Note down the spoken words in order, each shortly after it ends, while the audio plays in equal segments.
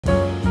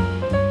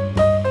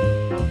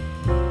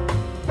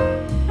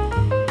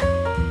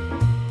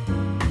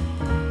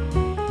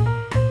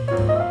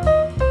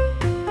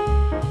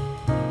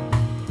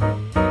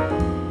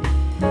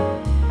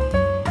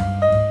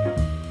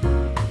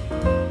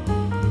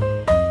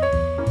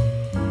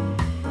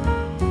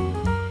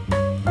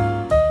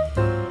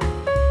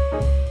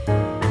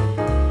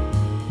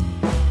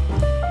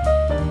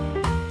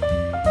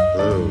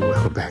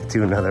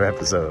to another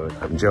episode.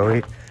 I'm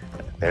Joey.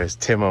 There's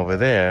Tim over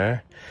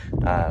there.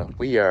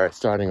 We are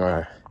starting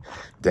our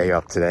day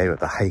off today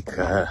with a hike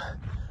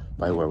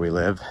by where we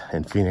live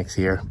in Phoenix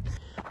here.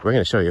 We're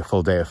going to show you a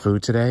full day of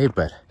food today,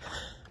 but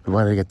we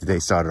wanted to get the day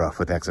started off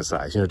with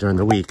exercise. You know, during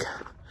the week,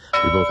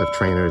 we both have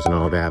trainers and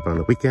all that, but on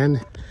the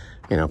weekend,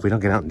 you know, if we don't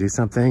get out and do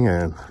something,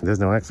 there's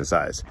no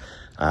exercise.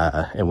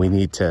 And we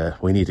need to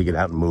get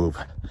out and move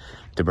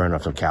to burn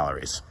off some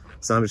calories.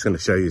 So I'm just going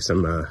to show you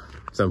some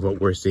of what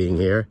we're seeing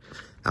here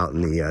out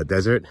in the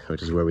desert,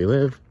 which is where we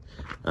live.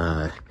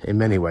 In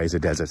many ways, the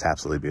desert's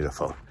absolutely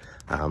beautiful.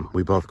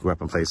 We both grew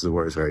up in places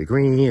where it's very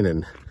green,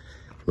 and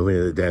moving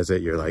to the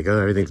desert, you're like, oh,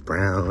 everything's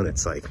brown.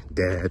 It's like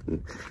dead,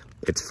 and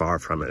it's far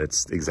from it.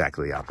 It's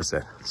exactly the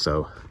opposite.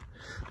 So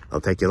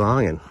I'll take you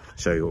along and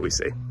show you what we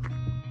see.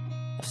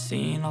 I've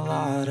seen a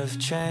lot of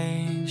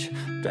change,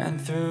 been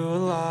through a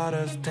lot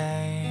of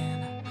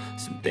pain.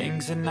 Some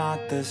things are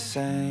not the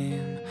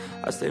same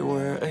as they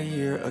were a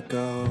year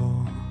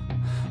ago,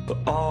 but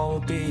all will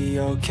be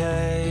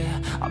okay.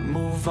 I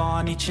move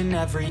on each and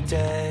every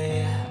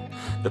day.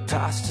 The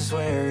past is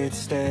where it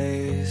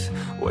stays,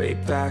 way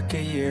back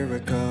a year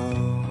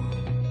ago.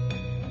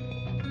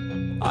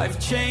 I've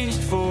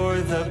changed for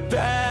the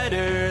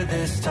better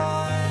this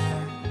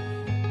time.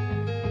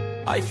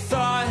 I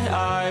thought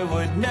I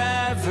would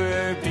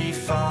never be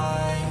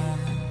fine.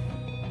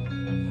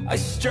 I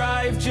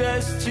strive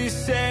just to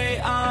say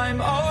I'm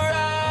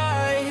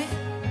alright,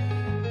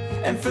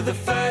 and for the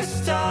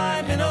first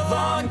time in a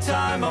long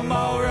time I'm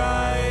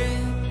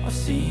alright. I've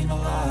seen a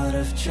lot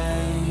of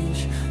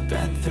change,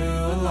 been through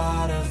a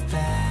lot of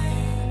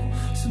pain.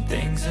 Some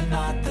things are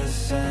not the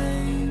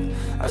same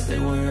as they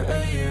were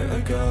a year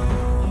ago,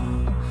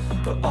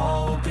 but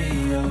all will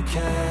be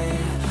okay.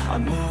 I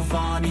move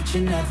on each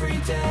and every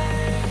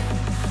day.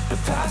 The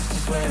past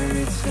is where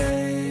it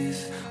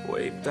stays,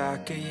 way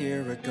back a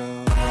year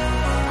ago.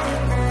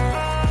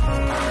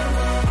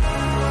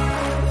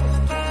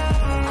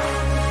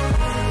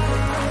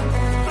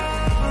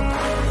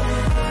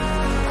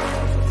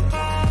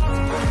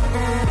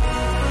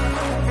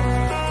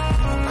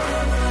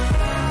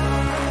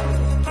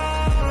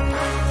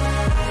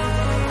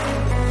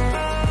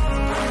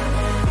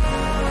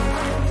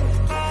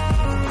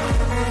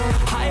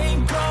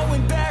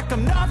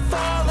 I'm not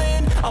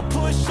falling. I'll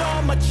push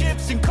all my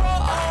chips and call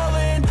all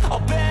in. I'll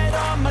bet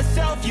on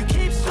myself, you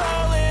keep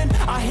stalling.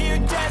 I hear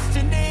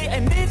destiny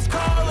and it's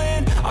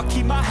calling. I'll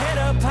keep my head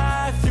up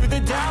high through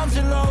the downs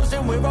and lows,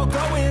 and we're all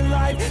going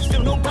live.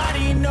 Still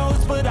nobody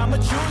knows, but I'ma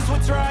choose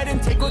what's right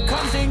and take what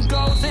comes and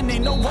goes. And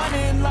ain't no one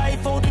in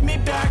life holding me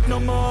back no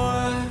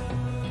more.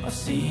 I've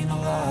seen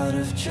a lot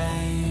of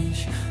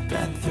change,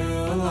 been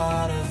through a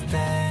lot of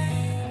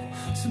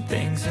pain. Some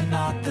things are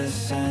not the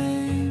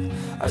same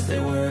as they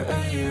were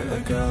a year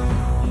ago,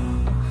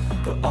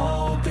 but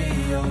all will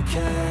be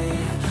okay.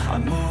 I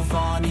move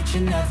on each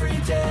and every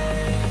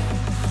day.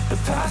 The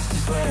past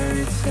is where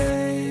it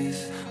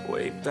stays,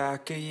 way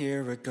back a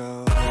year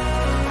ago.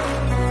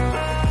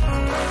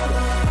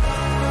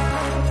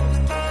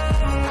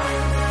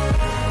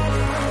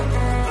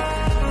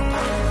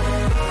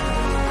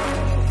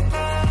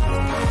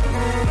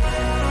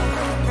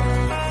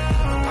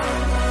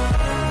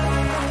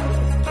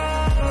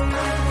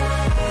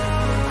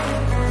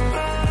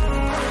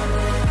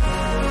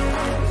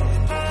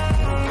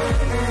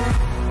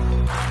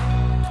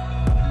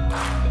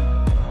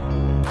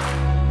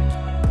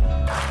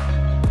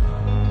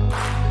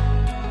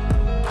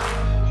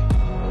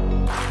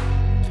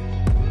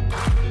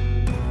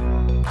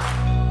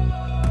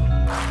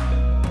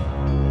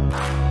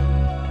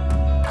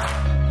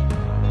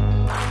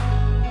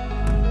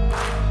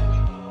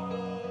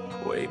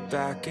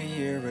 Back a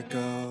year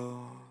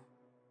ago.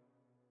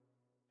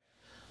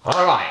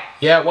 All right.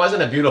 Yeah, it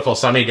wasn't a beautiful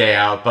sunny day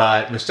out,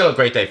 but it was still a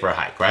great day for a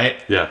hike,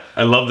 right? Yeah.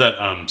 I love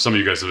that some of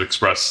you guys have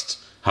expressed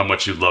how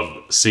much you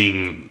love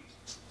seeing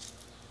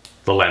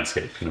the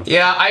landscape. You know?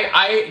 Yeah,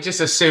 I just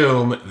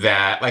assume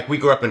that, like, we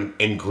grew up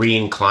in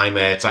green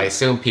climates. I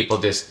assume people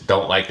just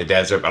don't like the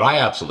desert, but I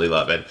absolutely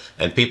love it.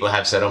 And people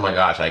have said, oh my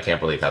gosh, I can't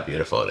believe how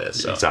beautiful it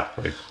is. So.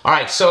 Exactly. All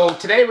right, so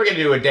today we're going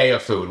to do a day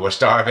of food. We're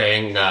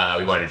starving.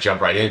 We want to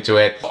jump right into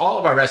it. All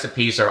of our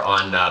recipes are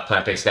on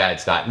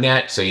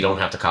plantbaseddads.net, so you don't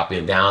have to copy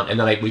them down. And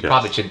then we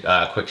probably should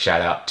quick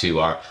shout out to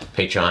our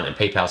Patreon and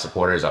PayPal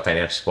supporters, our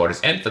financial supporters,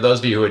 and for those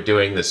of you who are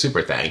doing the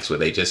super thanks, where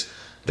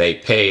they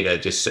pay to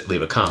just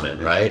leave a comment,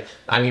 right?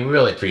 I mean, we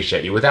really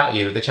appreciate you. Without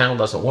you, the channel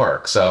doesn't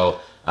work. So,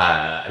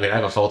 I mean, I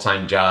have a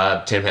full-time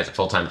job. Tim has a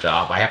full-time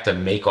job. I have to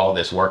make all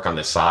this work on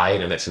the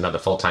side, and it's another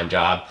full-time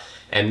job.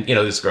 And, you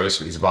know, there's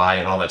groceries to buy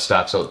and all that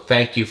stuff. So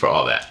thank you for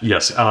all that.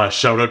 Yes.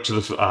 Shout out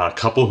to the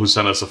couple who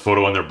sent us a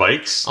photo on their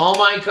bikes. Oh,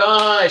 my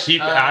gosh.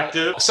 Keep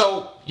active.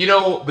 So, you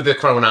know, with the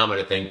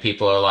chronometer thing,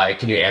 people are like,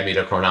 can you add me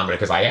to a chronometer?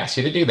 Because I asked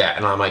you to do that.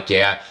 And I'm like,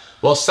 yeah.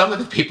 Well, some of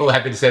the people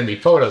have been sending me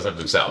photos of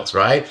themselves,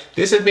 right?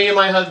 This is me and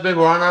my husband.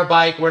 We're on our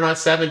bike. We're in our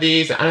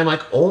 70s. And I'm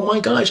like, oh my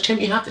gosh, Tim,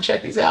 you have to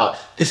check these out.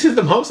 This is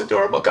the most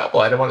adorable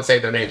couple. I don't want to say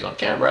their names on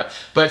camera.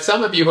 But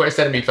some of you who are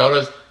sending me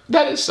photos,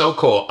 That is so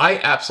cool. I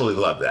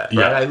absolutely love that.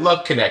 Right? Yeah. I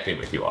love connecting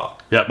with you all.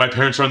 Yeah, my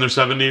parents are in their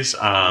 70s.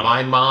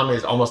 My mom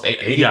is almost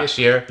 80 this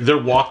year.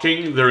 They're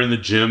walking, they're in the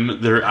gym,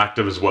 they're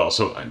active as well.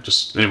 So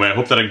anyway, I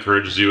hope that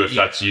encourages you if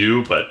that's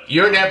you, but...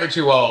 You're never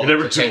too old You're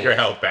never to too take old. your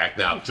health back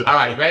now. All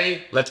right,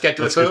 ready? Let's get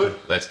to the Let's get food.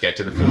 Let's get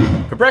to the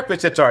food. For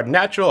breakfast, it's our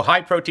natural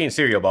high-protein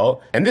cereal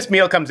bowl, and this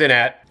meal comes in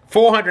at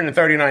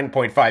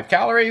 439.5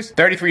 calories,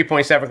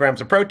 33.7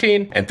 grams of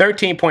protein, and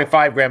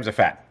 13.5 grams of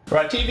fat. For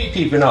our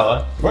TVP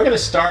granola, we're going to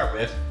start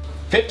with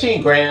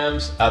 15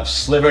 grams of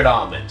slivered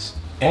almonds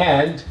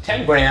and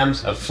 10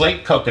 grams of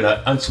flaked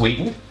coconut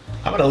unsweetened.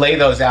 I'm going to lay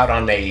those out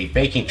on a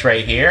baking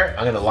tray here.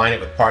 I'm going to line it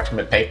with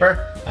parchment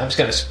paper. I'm just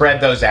going to spread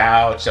those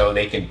out so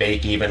they can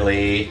bake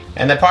evenly.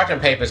 And the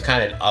parchment paper is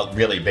kind of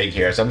really big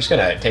here, so I'm just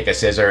going to take a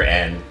scissor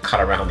and cut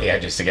around the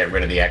edges to get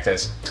rid of the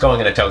excess. It's going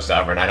in a toaster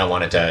oven. I don't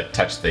want it to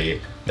touch the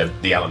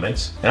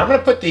elements. And I'm going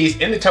to put these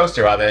in the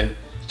toaster oven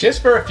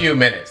just for a few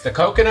minutes. The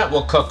coconut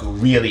will cook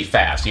really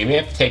fast, so you may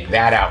have to take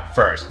that out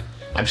first.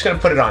 I'm just going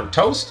to put it on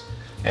toast,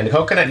 and the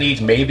coconut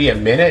needs maybe a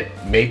minute,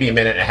 maybe a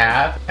minute and a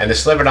half, and the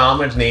slivered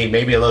almonds need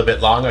maybe a little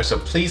bit longer, so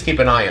please keep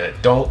an eye on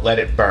it. Don't let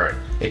it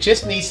burn. It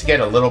just needs to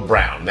get a little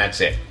brown, that's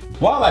it.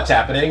 While that's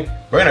happening,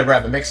 we're going to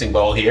grab a mixing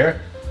bowl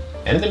here,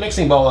 and in the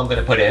mixing bowl I'm going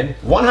to put in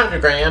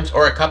 100 grams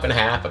or a cup and a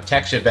half of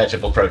textured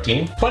vegetable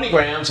protein, 20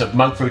 grams of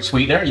monk fruit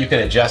sweetener. You can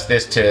adjust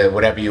this to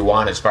whatever you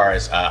want as far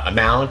as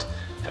amount,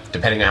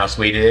 depending on how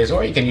sweet it is,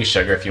 or you can use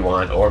sugar if you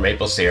want, or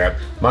maple syrup.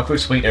 Monk fruit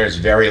sweetener is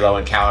very low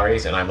in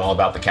calories, and I'm all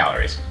about the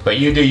calories. But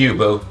you do you,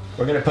 boo.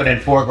 We're gonna put in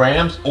 4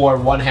 grams, or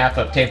 1/2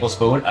 of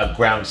tablespoon of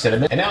ground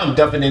cinnamon. And now I'm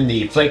dumping in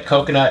the flaked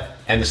coconut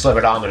and the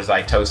slivered almonds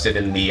I toasted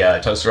in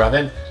the toaster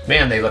oven.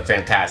 Man, they look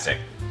fantastic.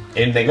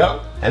 In they go.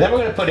 And then we're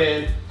gonna put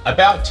in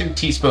about 2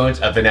 teaspoons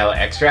of vanilla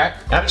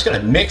extract. And I'm just gonna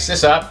mix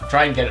this up,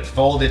 try and get it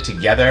folded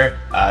together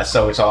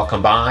so it's all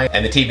combined,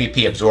 and the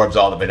TVP absorbs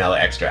all the vanilla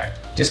extract.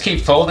 Just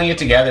keep folding it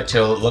together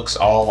till it looks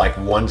all like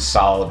one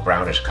solid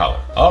brownish color.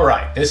 All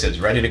right, this is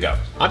ready to go.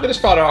 I'm gonna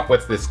start off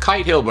with this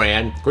Kite Hill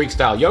brand Greek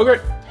style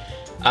yogurt.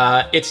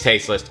 It's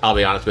tasteless, I'll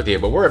be honest with you,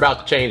 but we're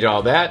about to change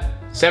all that.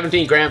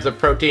 17 grams of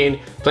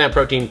protein, plant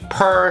protein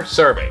per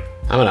serving.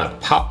 I'm gonna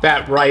pop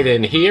that right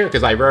in here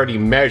because I've already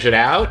measured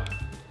out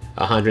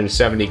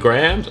 170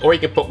 grams, or you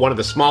can put one of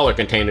the smaller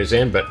containers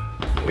in, but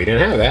we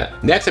didn't have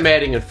that. Next, I'm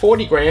adding in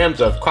 40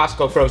 grams of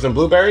Costco frozen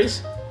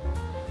blueberries.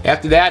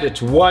 After that,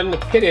 it's 1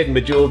 pitted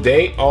medjool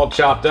date, all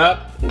chopped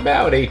up,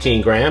 about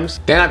 18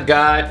 grams. Then I've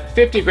got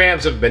 50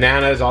 grams of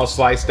bananas all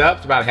sliced up,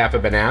 it's about half a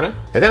banana.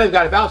 And then I've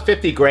got about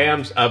 50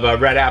 grams of a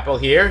red apple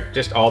here,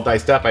 just all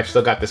diced up. I've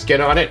still got the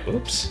skin on it,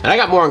 oops. And I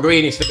got more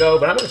ingredients to go,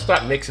 but I'm gonna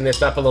start mixing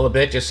this up a little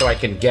bit just so I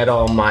can get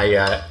all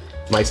my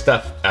my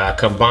stuff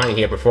combined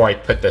here before I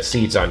put the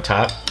seeds on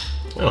top.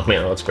 Oh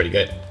man, that looks pretty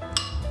good.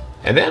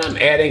 And then I'm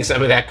adding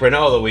some of that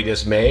granola we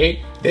just made.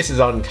 This is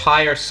an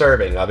entire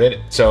serving of it,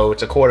 so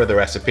it's a quarter of the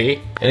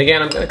recipe. And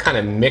again, I'm gonna kind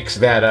of mix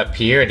that up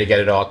here to get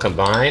it all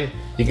combined.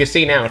 You can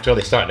see now it's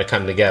really starting to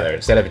come together.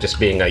 Instead of it just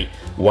being like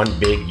one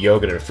big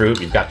yogurt and fruit,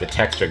 we've got the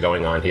texture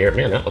going on here.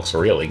 Man, that looks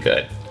really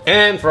good.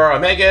 And for our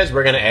omegas,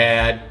 we're gonna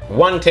add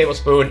 1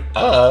 tablespoon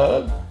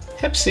of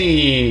hemp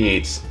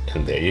seeds.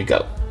 And there you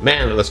go.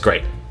 Man, it looks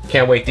great.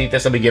 Can't wait to eat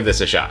this. Let me give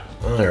this a shot.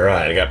 All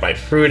right, I got my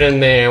fruit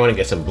in there. I wanna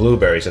get some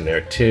blueberries in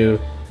there too.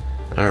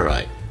 All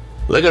right,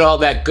 look at all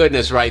that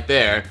goodness right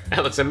there.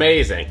 That looks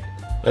amazing.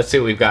 Let's see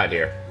what we've got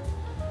here.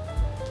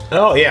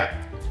 Oh yeah,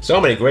 so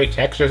many great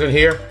textures in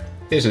here.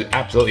 This is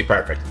absolutely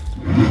perfect.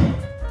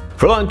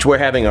 For lunch, we're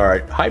having our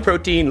high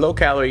protein, low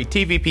calorie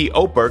TVP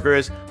Oat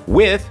Burgers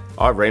with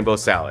our rainbow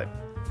salad.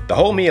 The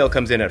whole meal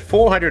comes in at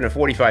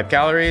 445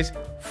 calories,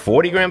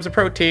 40 grams of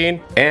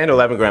protein, and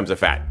 11 grams of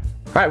fat.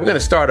 All right, we're gonna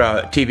start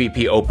our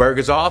TVP Oat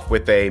Burgers off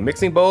with a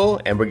mixing bowl,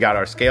 and we got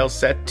our scales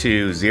set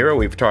to 0.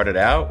 We've charted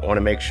out. I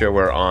wanna make sure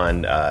we're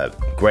on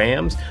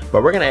grams,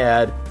 but we're gonna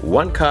add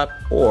 1 cup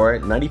or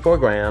 94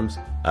 grams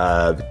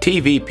of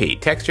TVP,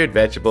 textured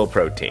vegetable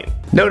protein.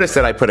 Notice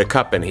that I put a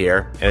cup in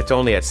here, and it's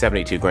only at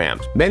 72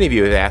 grams. Many of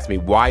you have asked me,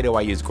 why do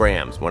I use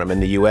grams when I'm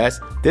in the US?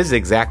 This is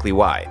exactly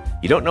why.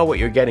 You don't know what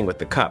you're getting with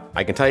the cup.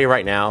 I can tell you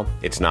right now,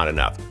 it's not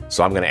enough.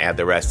 So I'm gonna add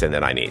the rest in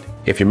that I need.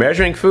 If you're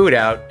measuring food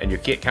out and you're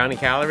counting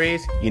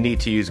calories, you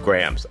need to use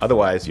grams.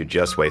 Otherwise, you're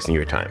just wasting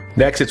your time.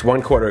 Next, it's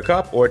 1/4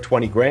 cup or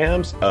 20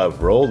 grams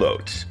of rolled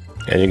oats.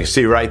 And you can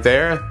see right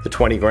there, the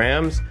 20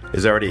 grams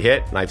is already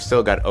hit, and I've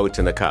still got oats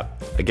in the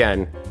cup.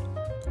 Again,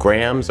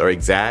 grams are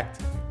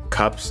exact,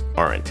 cups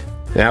aren't.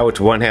 Now it's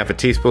 1/2 a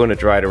teaspoon of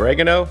dried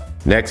oregano.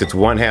 Next, it's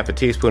 1/2 a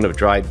teaspoon of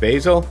dried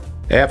basil.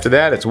 After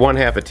that, it's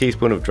 1/2 a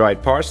teaspoon of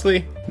dried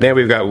parsley. Then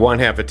we've got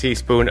 1/2 a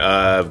teaspoon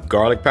of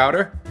garlic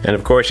powder. And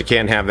of course, you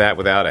can't have that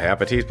without a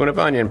 1/2 a teaspoon of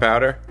onion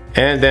powder.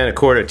 And then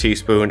 1/4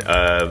 teaspoon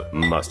of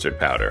mustard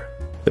powder.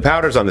 The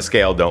powders on the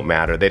scale don't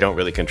matter. They don't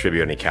really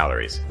contribute any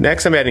calories.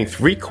 Next, I'm adding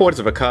 3/4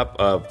 of a cup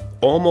of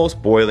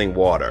almost boiling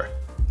water.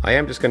 I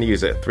am just going to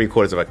use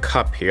 3/4 of a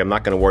cup here. I'm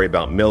not going to worry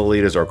about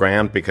milliliters or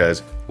grams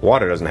because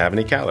water doesn't have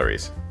any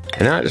calories.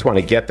 And now I just want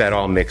to get that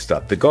all mixed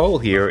up. The goal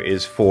here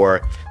is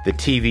for the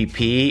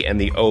TVP and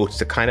the oats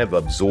to kind of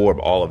absorb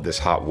all of this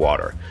hot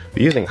water.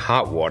 We're using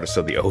hot water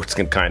so the oats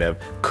can kind of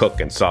cook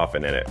and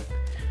soften in it.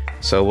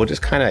 So we'll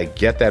just kind of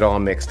get that all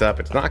mixed up.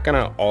 It's not going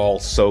to all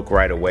soak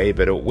right away,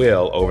 but it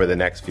will over the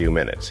next few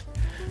minutes.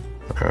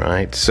 All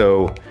right,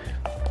 so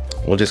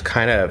we'll just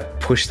kind of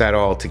push that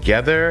all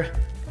together,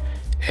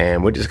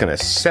 and we're just going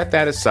to set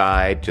that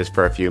aside just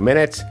for a few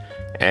minutes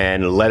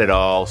and let it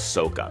all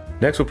soak up.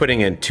 Next, we're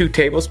putting in 2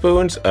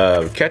 tablespoons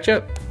of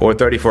ketchup, or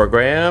 34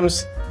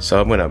 grams.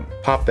 So I'm going to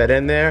pop that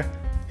in there,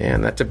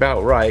 and that's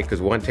about right because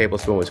 1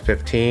 tablespoon was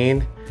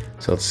 15.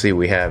 So let's see,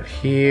 we have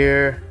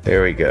here,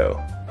 there we go.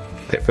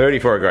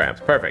 34 grams,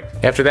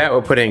 perfect. After that,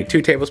 we're putting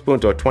 2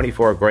 tablespoons or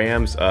 24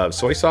 grams of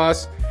soy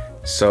sauce.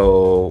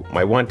 So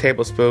my 1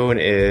 tablespoon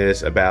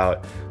is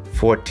about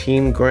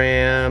 14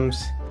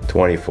 grams,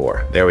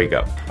 24. There we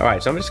go. All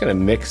right, so I'm just gonna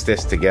mix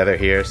this together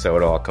here so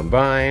it all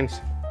combines.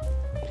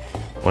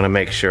 I wanna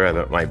make sure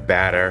that my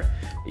batter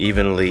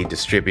evenly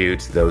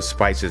distributes those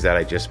spices that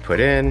I just put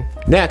in.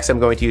 Next, I'm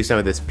going to use some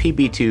of this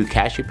PB2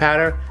 cashew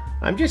powder.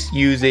 I'm just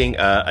using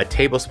a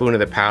tablespoon of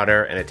the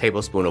powder and a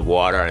tablespoon of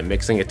water, and I'm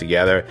mixing it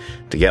together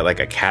to get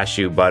like a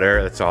cashew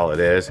butter. That's all it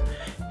is.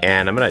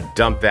 And I'm gonna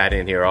dump that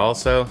in here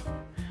also.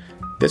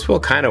 This will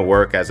kind of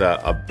work as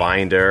a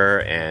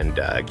binder and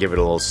give it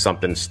a little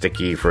something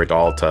sticky for it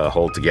all to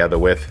hold together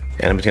with.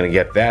 And I'm just gonna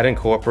get that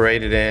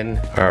incorporated in.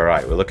 All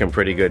right, we're looking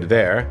pretty good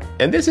there.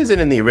 And this isn't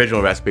in the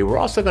original recipe. We're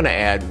also gonna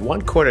add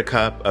 1/4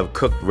 cup of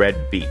cooked red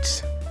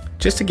beets,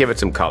 just to give it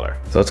some color.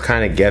 So let's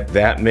kind of get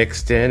that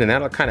mixed in, and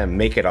that'll kind of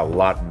make it a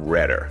lot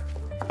redder.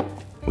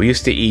 We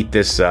used to eat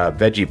this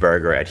veggie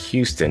burger at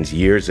Houston's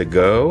years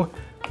ago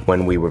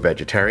when we were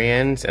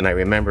vegetarians, and I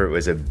remember it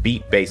was a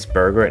beet-based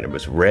burger and it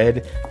was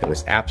red. It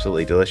was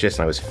absolutely delicious,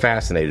 and I was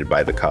fascinated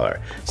by the color.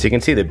 So you can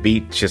see the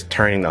beet just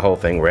turning the whole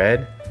thing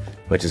red,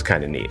 which is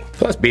kind of neat.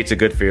 Plus, beets are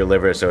good for your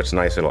liver, so it's a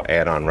nice little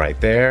add-on right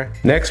there.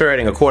 Next, we're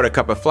adding 1/4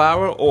 cup of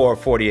flour, or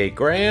 48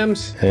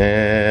 grams.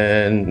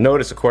 And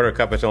notice 1/4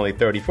 cup is only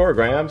 34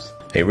 grams.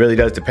 It really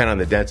does depend on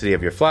the density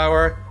of your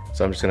flour,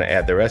 so I'm just gonna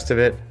add the rest of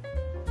it.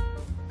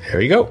 There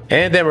you go.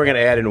 And then we're gonna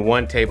add in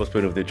 1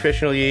 tablespoon of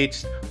nutritional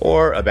yeast,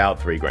 or about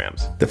 3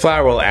 grams. The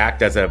flour will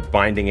act as a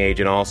binding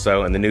agent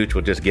also, and the nooch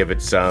will just give it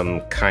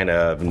some kind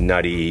of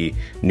nutty,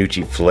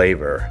 noochy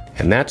flavor.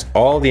 And that's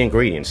all the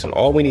ingredients, and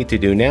all we need to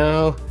do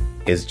now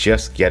is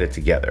just get it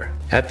together.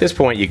 At this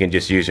point, you can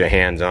just use your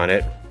hands on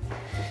it.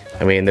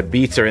 I mean, the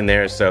beets are in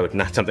there, so it's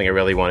not something I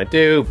really want to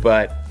do,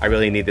 but I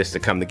really need this to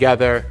come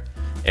together,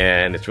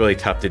 and it's really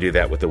tough to do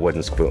that with a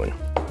wooden spoon.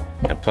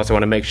 And plus, I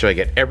want to make sure I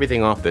get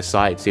everything off the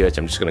sides here,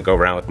 so I'm just going to go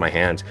around with my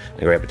hands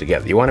and grab it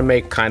together. You want to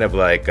make kind of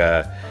like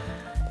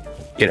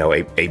you know,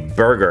 a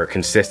burger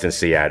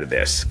consistency out of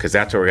this, because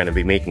that's what we're going to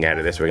be making out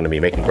of this. We're going to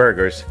be making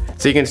burgers.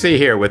 So you can see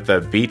here with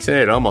the beets in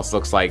it, it almost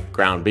looks like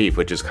ground beef,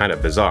 which is kind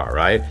of bizarre,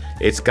 right?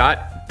 It's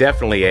got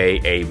definitely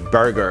a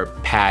burger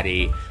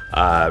patty,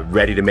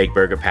 ready to make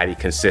burger patty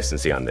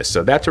consistency on this.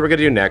 So that's what we're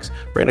gonna do next.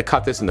 We're gonna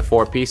cut this into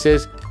 4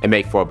 pieces and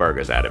make 4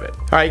 burgers out of it.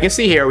 All right, you can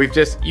see here,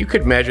 you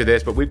could measure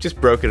this, but we've just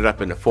broken it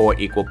up into 4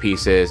 equal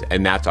pieces,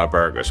 and that's our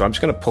burger. So I'm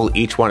just gonna pull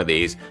each one of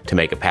these to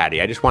make a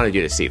patty. I just wanted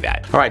you to see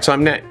that. All right, so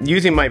I'm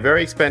using my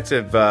very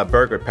expensive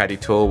burger patty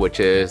tool, which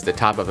is the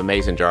top of a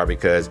mason jar,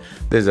 because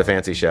this is a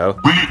fancy show.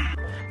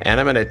 And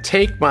I'm gonna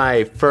take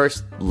my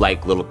first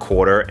little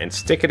quarter and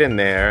stick it in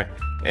there.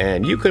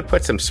 And you could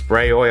put some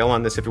spray oil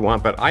on this if you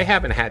want, but I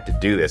haven't had to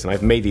do this, and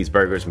I've made these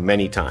burgers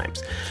many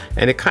times.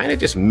 And it kind of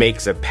just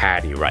makes a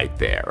patty right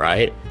there,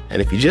 right?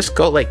 And if you just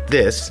go like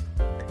this,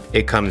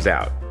 it comes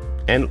out.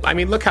 And I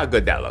mean, look how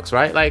good that looks,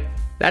 right? Like,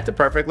 that's a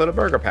perfect little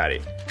burger patty.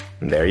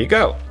 And there you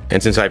go.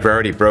 And since I've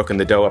already broken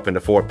the dough up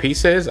into 4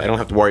 pieces, I don't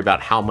have to worry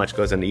about how much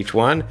goes into each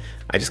one.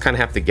 I just kind of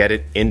have to get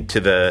it into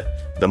the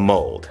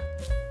mold.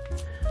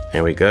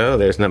 There we go,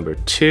 there's number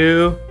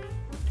 2.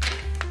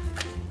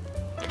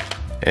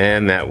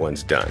 And that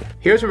one's done.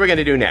 Here's what we're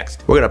gonna do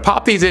next. We're gonna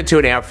pop these into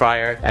an air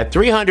fryer at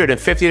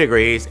 350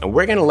 degrees, and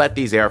we're gonna let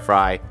these air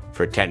fry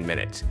for 10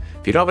 minutes.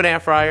 If you don't have an air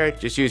fryer,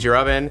 just use your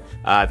oven.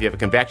 If you have a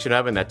convection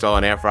oven, that's all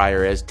an air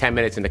fryer is, 10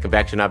 minutes in the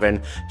convection oven.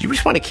 You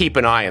just wanna keep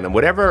an eye on them.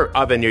 Whatever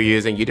oven you're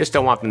using, you just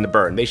don't want them to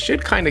burn. They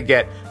should kind of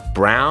get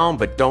brown,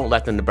 but don't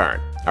let them to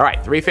burn. All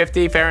right,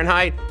 350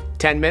 Fahrenheit,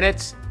 10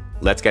 minutes.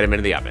 Let's get them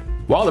into the oven.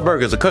 While the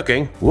burgers are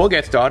cooking, we'll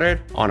get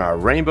started on our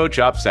rainbow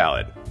chopped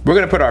salad. We're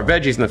gonna put our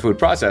veggies in the food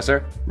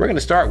processor. We're gonna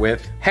start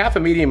with half a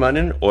medium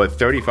onion, or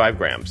 35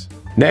 grams.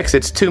 Next,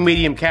 it's 2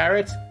 medium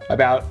carrots,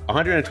 about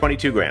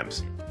 122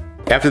 grams.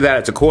 After that,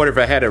 it's 1/4 of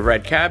a head of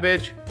red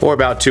cabbage, or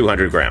about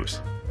 200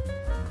 grams.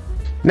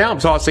 Now I'm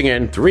tossing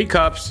in 3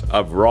 cups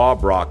of raw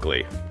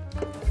broccoli.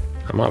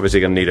 I'm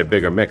obviously gonna need a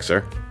bigger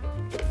mixer.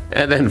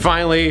 And then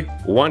finally,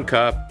 1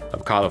 cup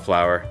of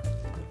cauliflower,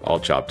 all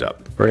chopped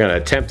up. We're gonna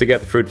attempt to get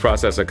the food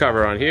processor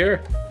cover on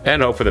here,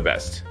 and hope for the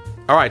best.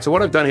 All right, so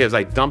what I've done here is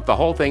I dumped the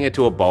whole thing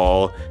into a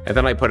bowl, and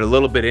then I put a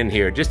little bit in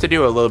here just to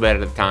do a little bit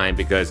at a time,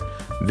 because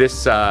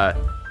this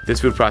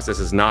food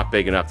processor is not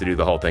big enough to do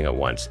the whole thing at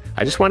once.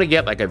 I just want to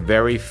get like a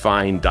very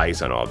fine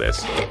dice on all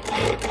this.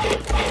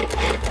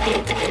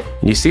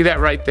 You see that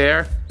right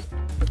there?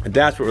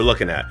 That's what we're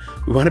looking at.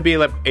 We want to be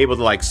able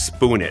to like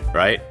spoon it,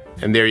 right?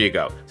 And there you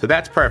go. So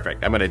that's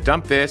perfect. I'm gonna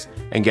dump this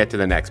and get to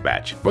the next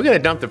batch. We're gonna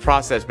dump the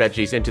processed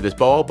veggies into this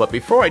bowl, but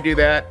before I do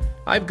that,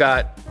 I've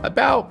got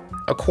about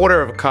a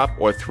quarter of a cup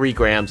or 3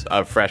 grams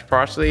of fresh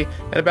parsley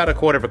and about a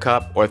quarter of a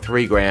cup or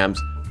 3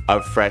 grams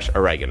of fresh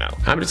oregano.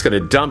 I'm just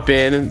gonna dump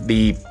in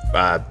the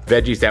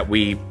veggies that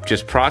we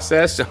just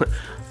processed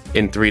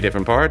in 3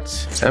 different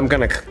parts. I'm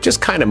gonna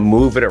just kind of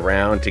move it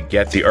around to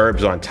get the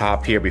herbs on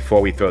top here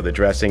before we throw the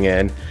dressing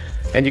in.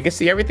 And you can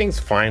see everything's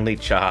finely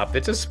chopped.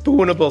 It's a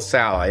spoonable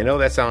salad. I know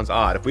that sounds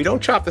odd. If we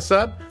don't chop this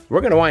up,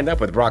 we're gonna wind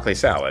up with broccoli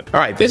salad. All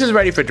right, this is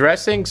ready for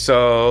dressing,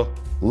 so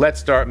let's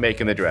start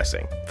making the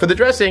dressing. For the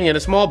dressing in a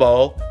small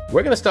bowl,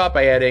 we're gonna start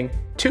by adding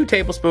 2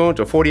 tablespoons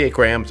or 48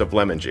 grams of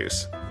lemon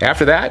juice.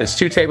 After that is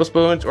 2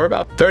 tablespoons or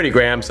about 30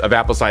 grams of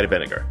apple cider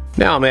vinegar.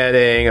 Now I'm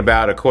adding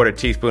about a quarter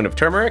teaspoon of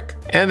turmeric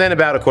and then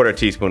about a quarter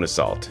teaspoon of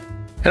salt.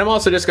 And I'm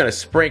also just gonna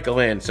sprinkle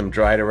in some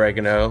dried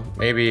oregano,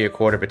 maybe a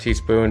quarter of a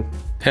teaspoon,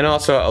 and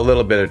also a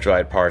little bit of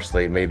dried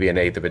parsley, maybe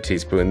 1/8 of a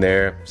teaspoon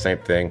there, same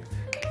thing,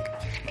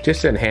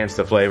 just to enhance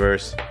the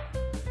flavors.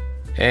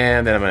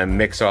 And then I'm gonna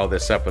mix all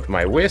this up with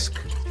my whisk.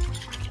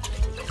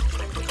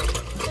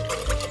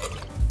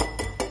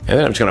 And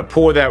then I'm just gonna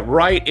pour that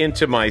right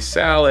into my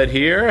salad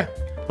here,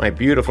 my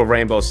beautiful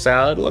rainbow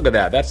salad. Look at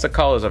that, that's the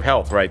colors of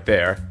health right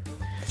there.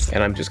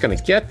 And I'm just gonna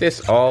get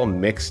this all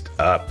mixed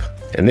up.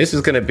 And this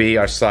is gonna be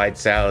our side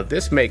salad.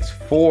 This makes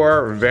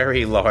 4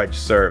 very large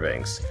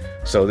servings.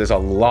 So there's a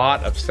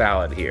lot of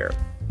salad here.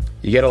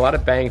 You get a lot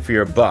of bang for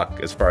your buck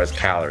as far as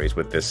calories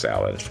with this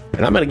salad.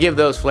 And I'm gonna give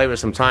those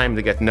flavors some time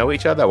to get to know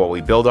each other while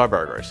we build our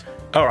burgers.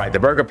 All right, the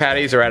burger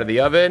patties are out of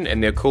the oven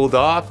and they're cooled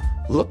off.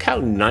 Look how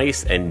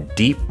nice and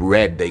deep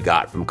red they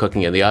got from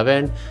cooking in the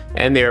oven.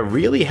 And they're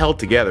really held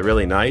together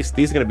really nice.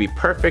 These are gonna be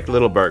perfect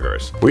little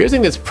burgers. We're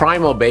using this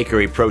Primal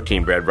Bakery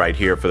protein bread right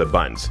here for the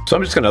buns. So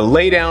I'm just gonna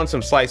lay down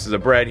some slices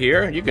of bread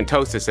here. You can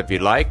toast this if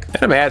you'd like. And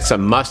I'm gonna add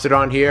some mustard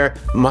on here.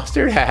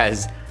 Mustard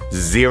has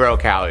 0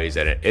 calories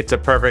in it. It's a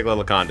perfect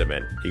little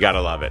condiment. You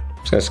gotta love it.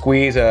 Just gonna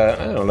squeeze, I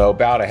don't know,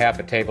 about a half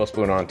a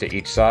tablespoon onto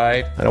each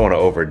side. I don't wanna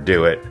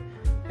overdo it.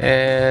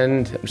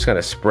 And I'm just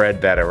gonna spread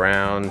that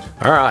around.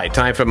 All right,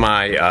 time for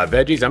my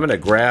veggies. I'm gonna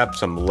grab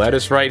some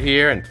lettuce right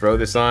here and throw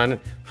this on.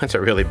 That's a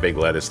really big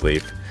lettuce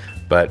leaf,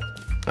 but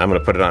I'm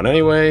gonna put it on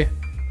anyway.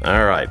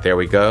 All right, there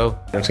we go.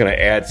 I'm just gonna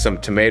add some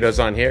tomatoes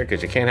on here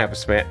because you can't have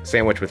a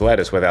sandwich with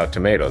lettuce without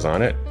tomatoes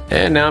on it.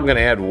 And now I'm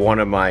gonna add one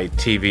of my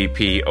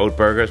TVP Oat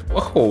Burgers.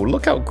 Whoa,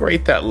 look how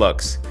great that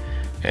looks.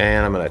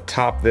 And I'm gonna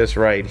top this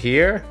right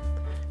here.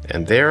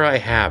 And there I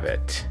have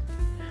it.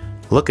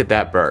 Look at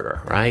that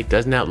burger, right?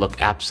 Doesn't that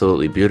look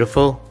absolutely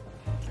beautiful?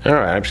 All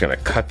right, I'm just gonna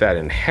cut that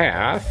in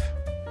half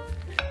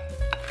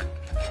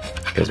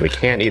because we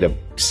can't eat a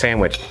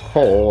sandwich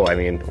whole. I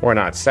mean, we're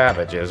not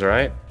savages,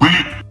 right?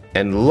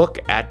 And look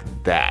at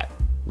that.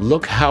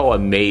 Look how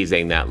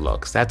amazing that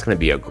looks. That's gonna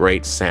be a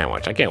great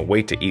sandwich. I can't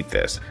wait to eat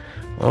this.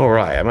 All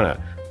right, I'm gonna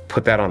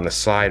put that on the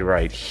side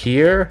right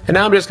here. And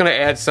now I'm just gonna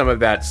add some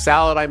of that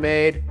salad I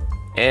made.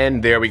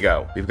 And there we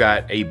go. We've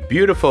got a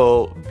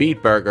beautiful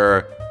beet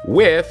burger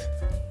with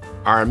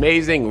our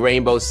amazing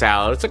rainbow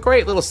salad. It's a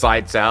great little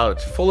side salad.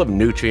 It's full of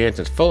nutrients.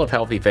 It's full of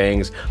healthy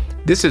things.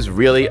 This is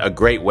really a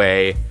great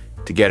way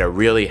to get a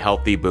really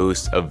healthy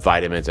boost of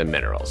vitamins and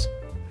minerals.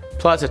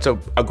 Plus, it's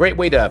a great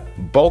way to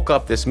bulk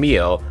up this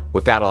meal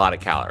without a lot of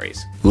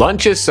calories.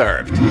 Lunch is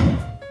served.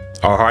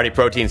 Our hearty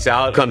protein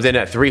salad comes in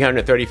at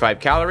 335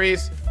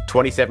 calories,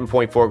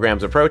 27.4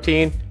 grams of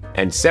protein,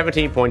 and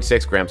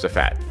 17.6 grams of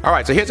fat. All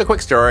right, so here's a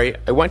quick story.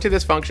 I went to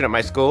this function at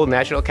my school,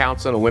 National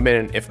Council on Women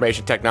in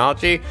Information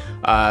Technology.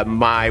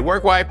 My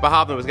work wife,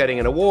 Bahavna, was getting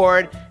an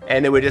award,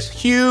 and there were just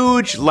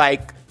huge,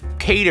 like,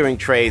 catering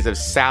trays of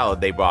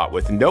salad they brought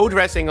with no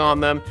dressing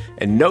on them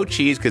and no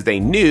cheese because they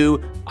knew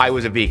I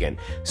was a vegan.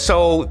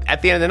 So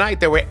at the end of the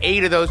night, there were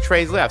 8 of those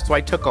trays left. So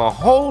I took a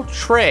whole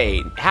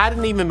tray,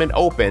 hadn't even been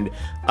opened,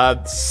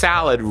 of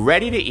salad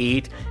ready to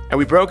eat, and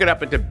we broke it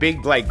up into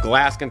big, like,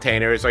 glass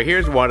containers. So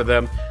here's one of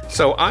them.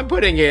 So I'm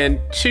putting in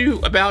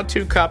about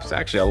 2 cups,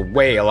 actually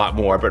way a lot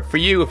more, but for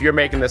you, if you're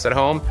making this at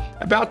home,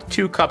 about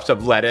 2 cups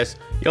of lettuce.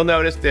 You'll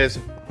notice there's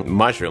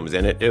mushrooms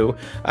in it too.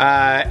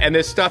 And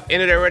there's stuff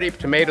in it already,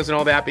 tomatoes and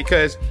all that,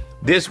 because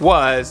this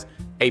was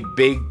a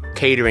big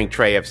catering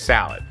tray of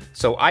salad.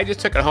 So I just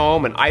took it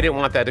home and I didn't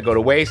want that to go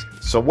to waste,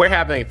 so we're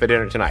having it for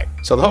dinner tonight.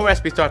 So the whole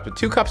recipe starts with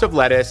 2 cups of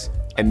lettuce,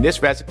 and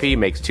this recipe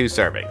makes 2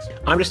 servings.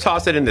 I'm just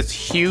tossing it in this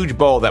huge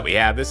bowl that we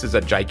have. This is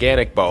a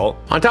gigantic bowl.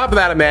 On top of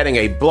that, I'm adding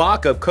a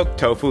block of cooked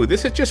tofu.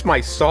 This is just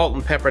my salt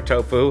and pepper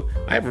tofu.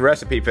 I have a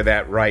recipe for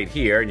that right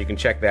here, and you can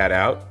check that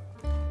out.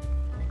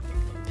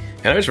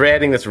 And I'm just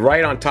adding this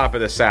right on top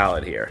of the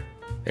salad here.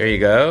 There you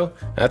go.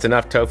 That's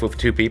enough tofu for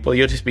 2 people.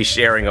 You'll just be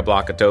sharing a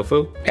block of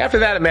tofu. After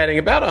that, I'm adding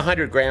about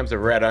 100 grams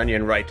of red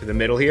onion right to the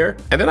middle here.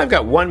 And then I've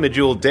got 1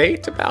 medjool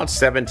date, about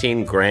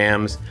 17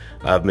 grams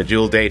of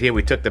medjool date here.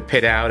 We took the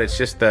pit out. It's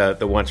just the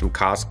ones from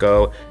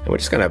Costco. And we're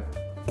just gonna,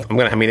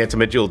 I mean, it's a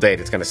medjool date.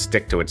 It's gonna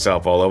stick to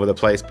itself all over the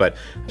place, but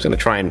I'm just gonna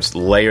try and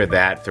layer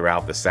that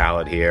throughout the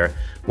salad here.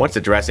 Once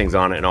the dressing's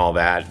on it and all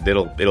that,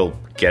 they'll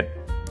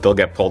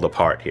get pulled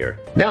apart here.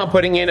 Now I'm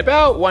putting in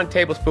about 1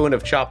 tablespoon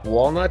of chopped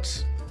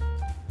walnuts.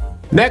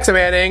 Next, I'm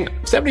adding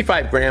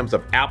 75 grams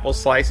of apple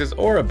slices,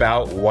 or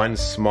about 1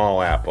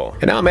 small apple.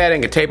 And now I'm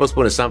adding a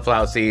tablespoon of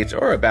sunflower seeds,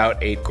 or about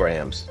 8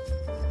 grams.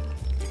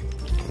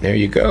 There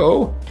you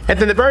go. And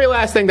then the very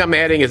last thing I'm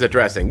adding is a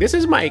dressing. This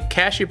is my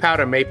cashew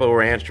powder maple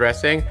ranch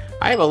dressing.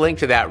 I have a link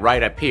to that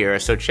right up here,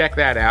 so check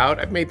that out.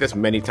 I've made this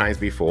many times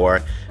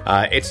before.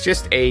 It's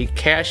just a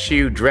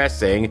cashew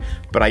dressing,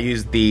 but I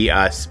use the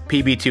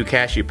PB2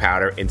 cashew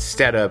powder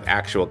instead of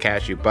actual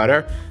cashew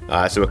butter,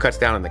 so it cuts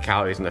down on the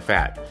calories and the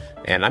fat.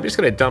 And I'm just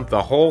gonna dump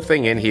the whole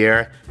thing in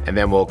here, and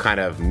then we'll kind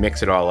of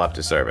mix it all up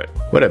to serve it.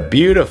 What a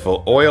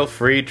beautiful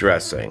oil-free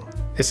dressing.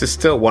 This is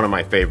still one of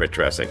my favorite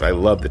dressings. I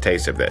love the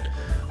taste of it.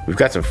 We've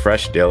got some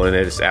fresh dill in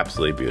it. It's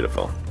absolutely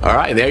beautiful. All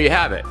right, there you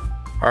have it.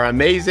 Our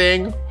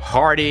amazing,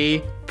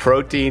 hearty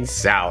protein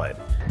salad.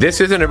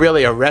 This isn't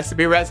really a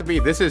recipe.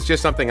 This is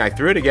just something I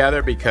threw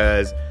together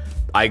because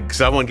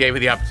someone gave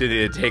me the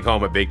opportunity to take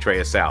home a big tray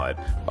of salad.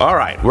 All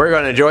right, we're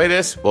gonna enjoy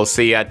this. We'll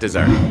see you at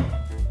dessert.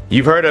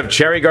 You've heard of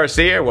Cherry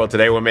Garcia? Well,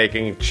 today we're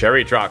making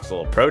Cherry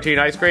Troxel protein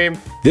ice cream.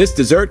 This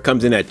dessert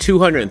comes in at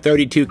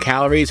 232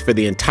 calories for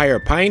the entire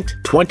pint,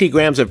 20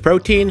 grams of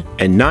protein,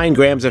 and 9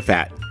 grams of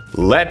fat.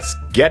 Let's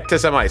get to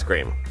some ice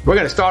cream. We're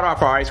gonna start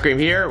off our ice cream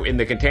here in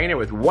the container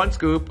with 1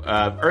 scoop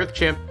of Earth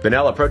Chimp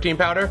vanilla protein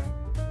powder.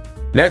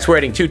 Next, we're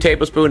adding 2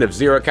 tablespoons of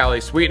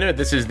 0-calorie sweetener.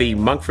 This is the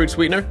monk fruit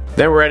sweetener.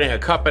 Then we're adding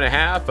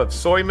 1.5 cups of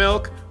soy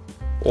milk,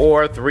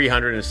 or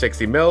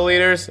 360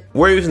 milliliters.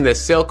 We're using the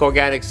Silk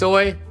Organic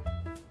Soy.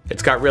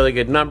 It's got really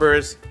good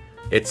numbers.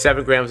 It's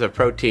 7 grams of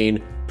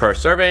protein per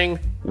serving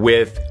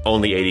with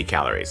only 80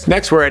 calories.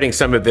 Next, we're adding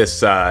some of this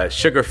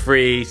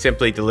sugar-free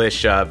Simply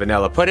Delish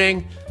vanilla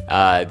pudding.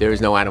 There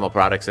is no animal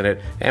products in it,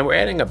 and we're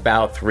adding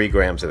about 3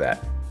 grams of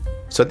that.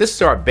 So this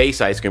is our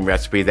base ice cream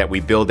recipe that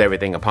we build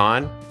everything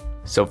upon.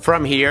 So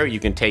from here, you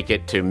can take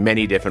it to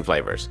many different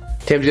flavors.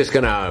 Tim's just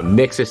gonna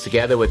mix this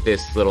together with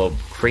this little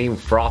cream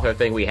frother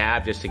thing we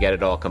have just to get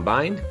it all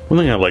combined. One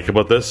thing I like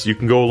about this, you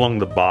can go along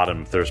the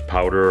bottom if there's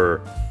powder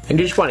or... And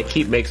you just want to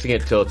keep mixing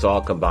it till it's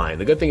all combined.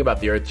 The good thing about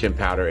the Earth Chimp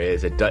powder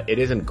is it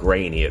isn't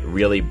grainy. It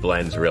really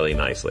blends really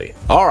nicely.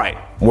 All right,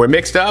 we're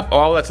mixed up.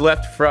 All that's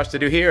left for us to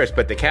do here is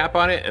put the cap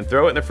on it and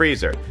throw it in the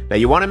freezer. Now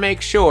you want to make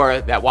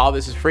sure that while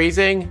this is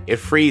freezing, it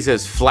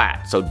freezes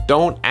flat. So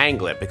don't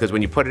angle it, because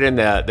when you put it in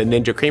the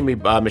Ninja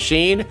Creami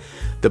machine,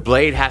 the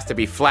blade has to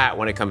be flat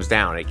when it comes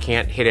down. It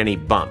can't hit any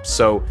bumps.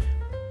 So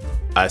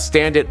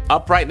stand it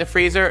upright in the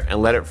freezer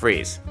and let it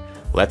freeze.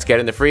 Let's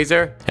get in the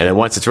freezer, and then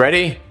once it's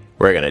ready,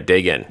 we're gonna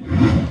dig in.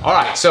 All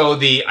right, so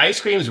the ice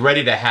cream's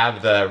ready to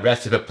have the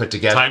rest of it put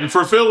together. Time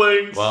for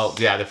fillings. Well,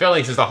 yeah, the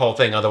fillings is the whole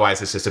thing,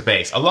 otherwise it's just a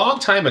base. A long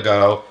time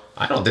ago,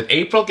 I don't know, did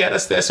April get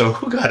us this, or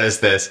who got us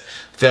this?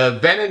 The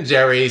Ben &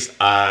 Jerry's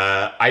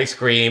ice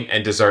cream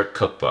and dessert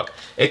cookbook.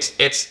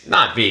 It's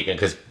not vegan,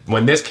 because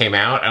when this came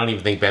out, I don't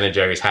even think Ben &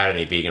 Jerry's had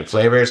any vegan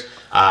flavors,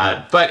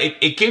 but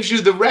it gives you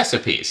the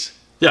recipes.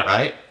 Yeah,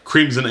 right?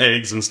 Creams and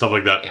eggs and stuff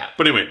like that. Yeah.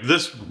 But anyway,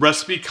 this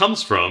recipe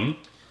comes from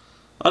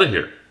out of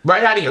here.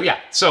 Right out of here, yeah.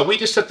 So we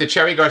just took the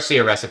Cherry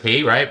Garcia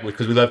recipe, right?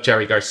 Because we love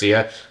Cherry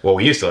Garcia. Well,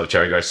 we used to love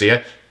Cherry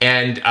Garcia.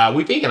 And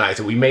we veganized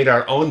it. We made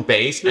our own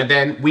base. And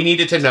then we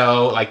needed to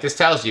know, like this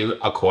tells you,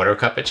 1/4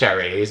 cup of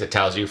cherries. It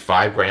tells you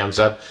 5 grams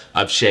of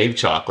shaved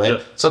chocolate.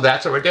 Yep. So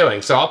that's what we're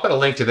doing. So I'll put a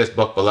link to this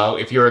book below.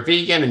 If you're a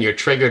vegan and you're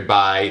triggered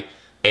by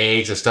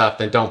eggs and stuff,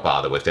 then don't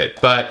bother with it.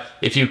 But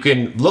if you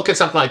can look at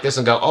something like this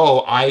and go,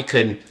 oh, I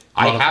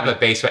have a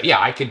base, yeah,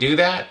 I could do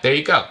that. There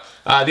you go.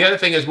 The other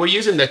thing is we're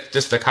using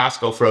just the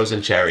Costco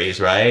frozen cherries,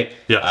 right?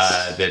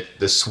 Yes.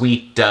 The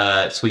sweet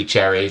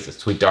cherries, the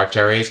sweet dark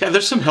cherries. Yeah,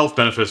 there's some health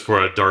benefits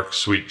for a dark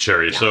sweet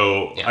cherry,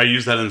 so I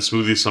use that in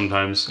smoothies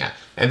sometimes. Yeah.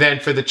 And then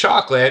for the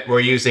chocolate, we're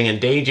using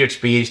Endangered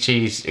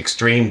Species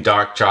Extreme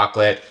Dark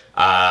Chocolate.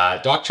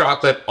 Dark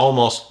chocolate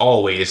almost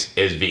always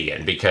is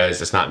vegan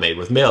because it's not made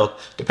with milk,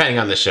 depending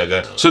on the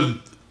sugar. So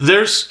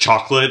there's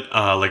chocolate,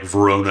 like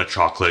Verona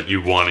chocolate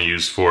you want to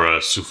use for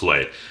a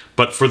souffle.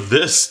 But for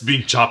this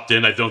being chopped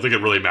in, I don't think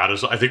it really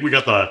matters. I think we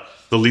got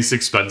the least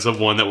expensive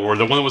one the one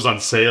that was on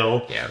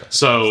sale. Yeah.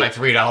 So it's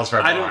like $3 for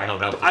a bar. I don't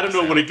know. I don't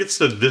know when it gets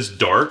to this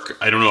dark.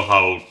 I don't know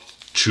how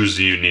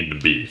choosy you need to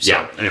be. So,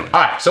 yeah. Anyway.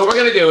 All right. So what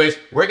we're gonna do is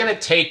we're gonna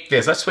take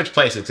this. Let's switch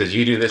places because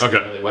you do this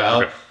really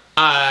well. Okay.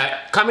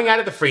 Coming out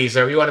of the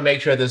freezer, we want to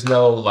make sure there's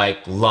no like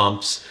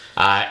lumps.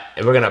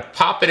 And we're gonna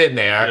pop it in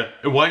there.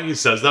 Yeah. Why he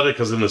says that?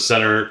 Because in the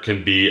center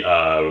can be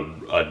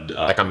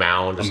Like a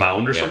mound or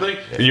something.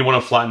 Yeah. And you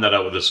want to flatten that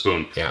out with a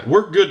spoon. Yeah.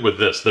 We're good with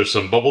this. There's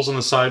some bubbles on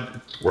the side.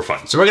 We're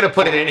fine. So we're gonna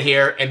put it in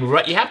here, and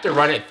you have to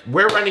run it.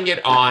 We're running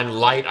it on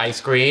light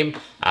ice cream,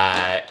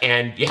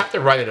 and you have to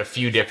run it a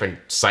few different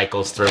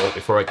cycles through it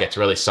before it gets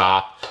really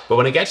soft. But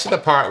when it gets to the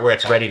part where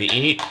it's ready to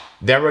eat,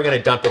 then we're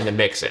gonna dump in the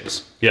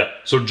mix-ins. Yeah,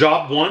 so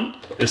job one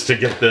is to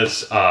get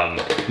this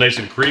nice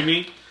and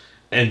creamy,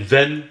 and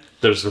then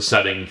there's the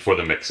setting for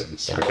the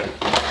mix-ins. Yeah. Okay.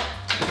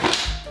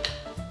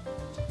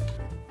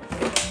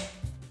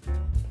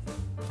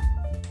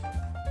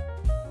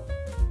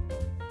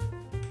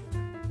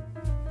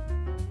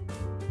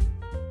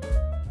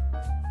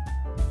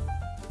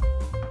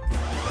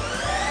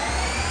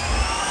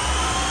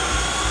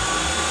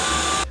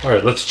 All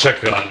right, let's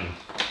check on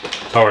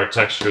how our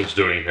texture is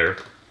doing here.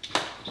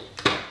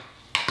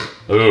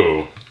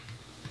 Ooh,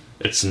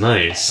 it's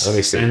nice. Let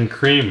me see. And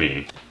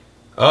creamy.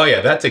 Oh yeah,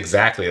 that's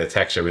exactly the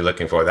texture we're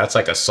looking for. That's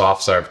like a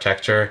soft serve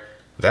texture.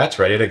 That's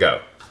ready to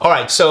go. All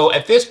right, so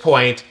at this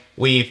point,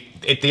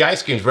 the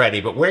ice cream's ready,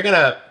 but we're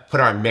gonna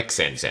put our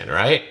mix-ins in,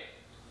 right?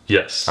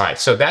 Yes. All right,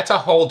 so that's a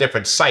whole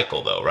different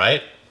cycle though,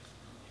 right?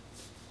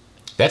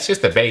 That's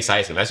just the base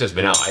ice cream. That's just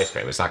vanilla ice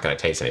cream. It's not gonna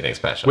taste anything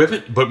special. We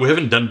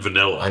haven't done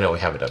vanilla. I know we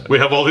haven't done vanilla. We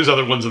have all these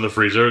other ones in the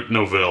freezer,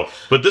 no vanilla.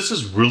 But this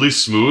is really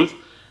smooth,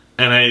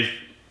 and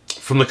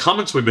from the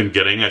comments we've been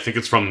getting, I think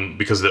it's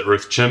because the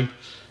Earth Chimp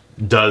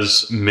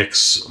does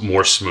mix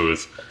more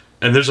smooth.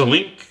 And there's a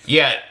link.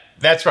 Yeah,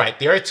 that's right.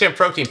 The Earth Chimp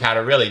protein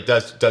powder really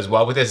does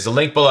well with this. There's a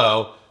link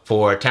below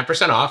for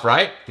 10% off,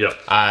 right? Yeah.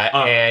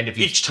 And if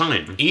you,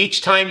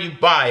 each time you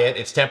buy it,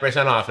 it's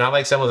 10% off. Not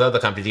like some of the other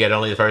companies, you get it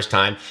only the first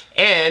time.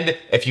 And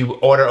if you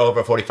order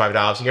over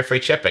 $45, you get free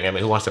shipping. I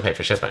mean, who wants to pay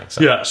for shipping?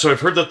 So. Yeah, so I've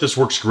heard that this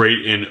works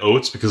great in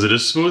oats because it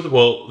is smooth.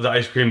 Well, the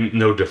ice cream,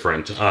 no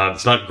different.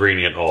 It's not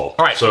grainy at all.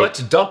 All right, so let's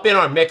dump in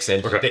our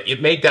mix-in. Okay.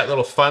 It made that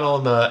little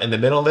funnel in the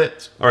middle of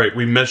it. All right,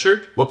 we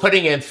measured. We're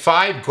putting in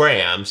 5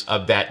 grams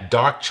of that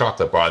dark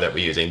chocolate bar that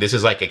we're using. This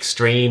is like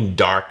extreme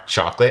dark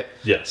chocolate.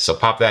 Yes. So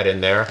pop that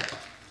in there.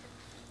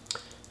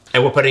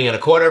 And we're putting in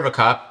 1/4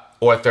 cup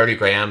or 30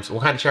 grams.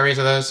 What kind of cherries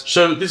are those?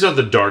 So these are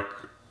the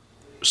dark,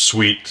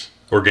 sweet,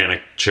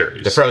 organic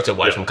cherries. The frozen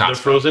ones from Costco. They're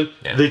frozen.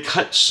 Yeah. They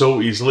cut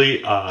so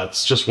easily.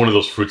 It's just one of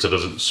those fruits that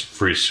doesn't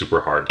freeze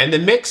super hard. And the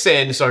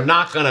mix-ins are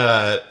not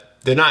gonna,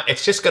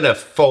 it's just gonna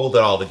fold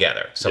it all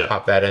together. So Yeah.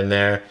 pop that in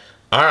there.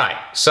 All right,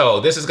 so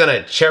this is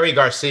gonna Cherry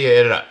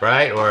Garcia it up,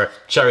 right? Or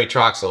Cherry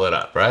Troxel it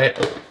up, right?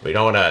 We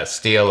don't wanna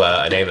steal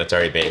a name that's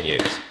already being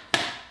used.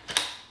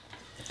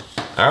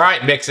 All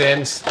right,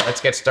 mix-ins, let's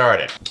get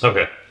started.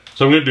 Okay,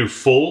 so I'm gonna do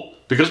full,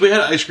 because we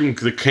had ice cream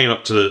that came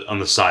up on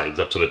the sides,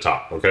 up to the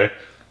top, okay?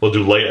 We'll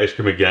do light ice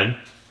cream again,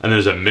 and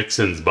there's a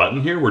mix-ins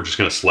button here. We're just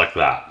gonna select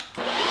that.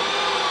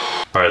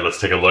 All right, let's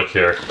take a look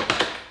here.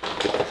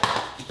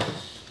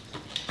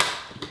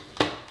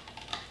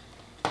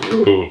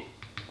 Ooh.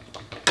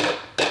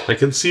 I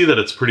can see that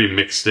it's pretty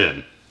mixed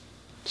in.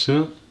 See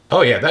that?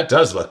 Oh yeah, that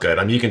does look good.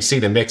 I mean, you can see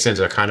the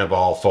mix-ins are kind of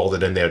all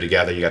folded in there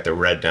together. You got the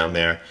red down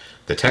there.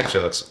 The texture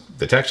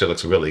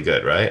looks really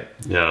good, right?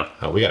 Yeah.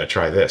 Oh, we gotta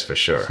try this for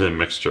sure. The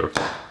mixture.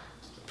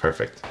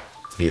 Perfect.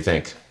 What do you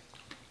think?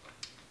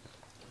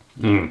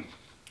 Mm.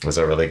 Was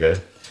that really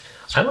good?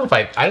 I don't know if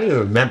I don't even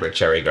remember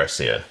Cherry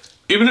Garcia.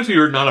 Even if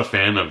you're not a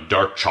fan of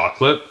dark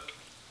chocolate,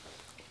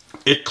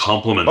 it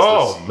complements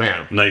this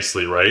man,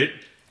 nicely, right?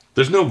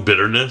 There's no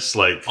bitterness,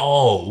 like...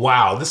 Oh,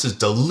 wow, this is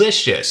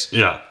delicious.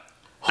 Yeah.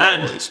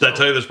 And did I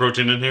tell you there's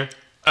protein in here?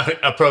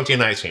 A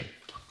protein ice cream.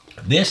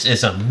 This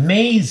is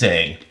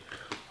amazing.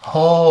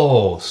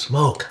 Oh,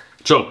 smoke.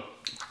 So,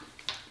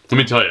 let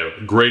me tell you,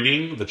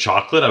 grating the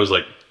chocolate, I was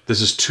like, this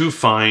is too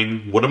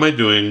fine. What am I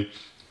doing?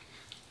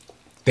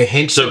 The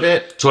hints of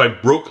it. So I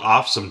broke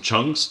off some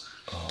chunks,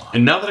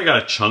 and now that I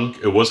got a chunk,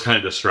 it was kind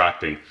of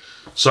distracting.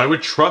 So I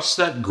would trust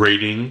that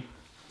grating,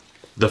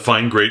 the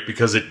fine grate,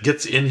 because it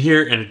gets in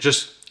here and it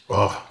just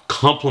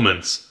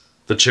complements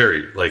the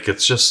cherry. Like,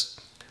 it's just...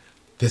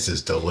 This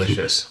is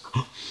delicious.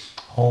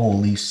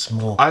 Holy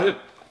smoke.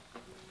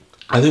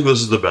 I think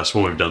this is the best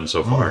one we've done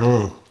so far.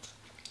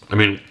 Mm-hmm. I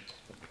mean...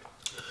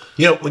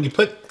 You know, when you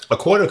put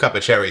 1/4 cup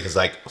of cherries, it's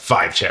like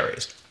 5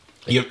 cherries.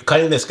 You're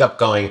cutting this cup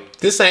going,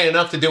 this ain't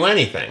enough to do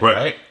anything,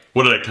 right?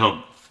 What did I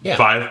count? Yeah.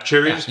 5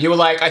 cherries? Yeah. You were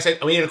like, I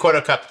said, we need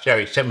 1/4 cup of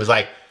cherries. Tim was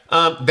like,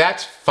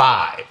 that's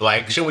 5.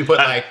 Like, should we put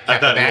like half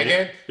a bag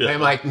in? Yeah. And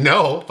I'm like,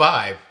 no,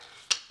 5.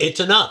 It's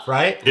enough,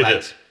 right? It like,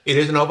 is. It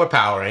isn't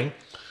overpowering.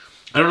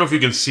 I don't know if you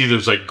can see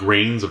there's like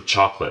grains of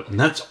chocolate, and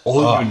that's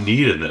all you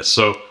need in this.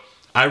 So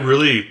I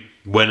really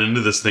went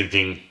into this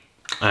thinking,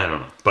 I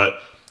don't know,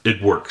 but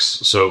it works.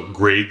 So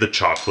grade the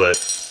chocolate,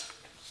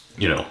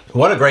 you know.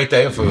 What a great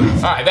day of food.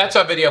 All right, that's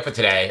our video for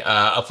today.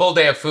 A full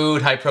day of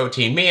food, high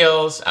protein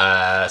meals,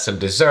 some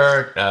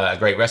dessert, a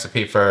great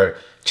recipe for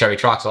Cherry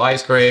Troxel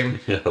ice cream,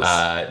 Yes.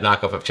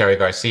 Knockoff of Cherry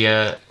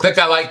Garcia. Click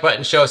that like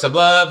button, show us some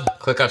love.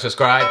 Click on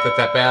subscribe, click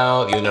that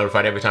bell. You'll be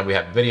notified every time we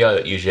have a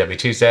video, usually every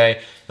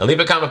Tuesday. And leave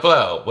a comment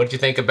below. What did you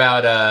think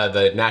about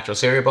the natural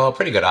cereal bowl?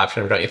 Pretty good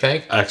option, don't you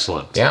think?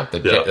 Excellent. Yeah,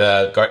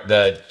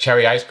 the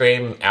cherry ice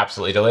cream,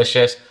 absolutely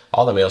delicious.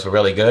 All the meals were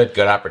really good.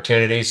 Good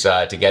opportunities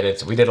to get it.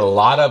 So we did a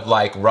lot of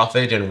like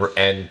roughage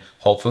and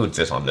Whole Foods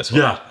on this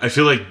one. Yeah, I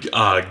feel like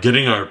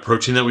getting our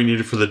protein that we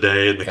needed for the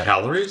day and the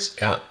calories,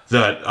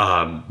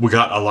 that we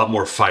got a lot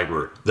more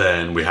fiber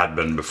than we had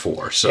been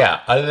before. So yeah,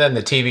 other than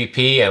the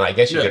TVP, and I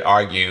guess you could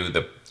argue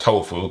the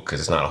tofu,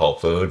 because it's not a whole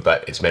food,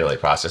 but it's minimally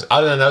processed.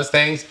 Other than those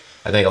things,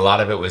 I think a lot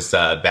of it was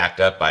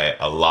backed up by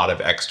a lot of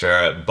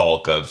extra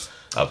bulk of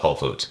Whole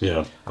Foods.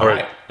 Yeah. All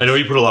right. I know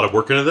you put a lot of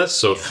work into this,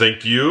 so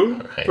thank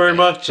you very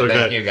much. Okay.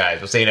 Thank you,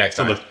 guys. We'll see you next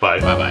time. Bye.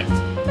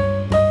 Bye-bye.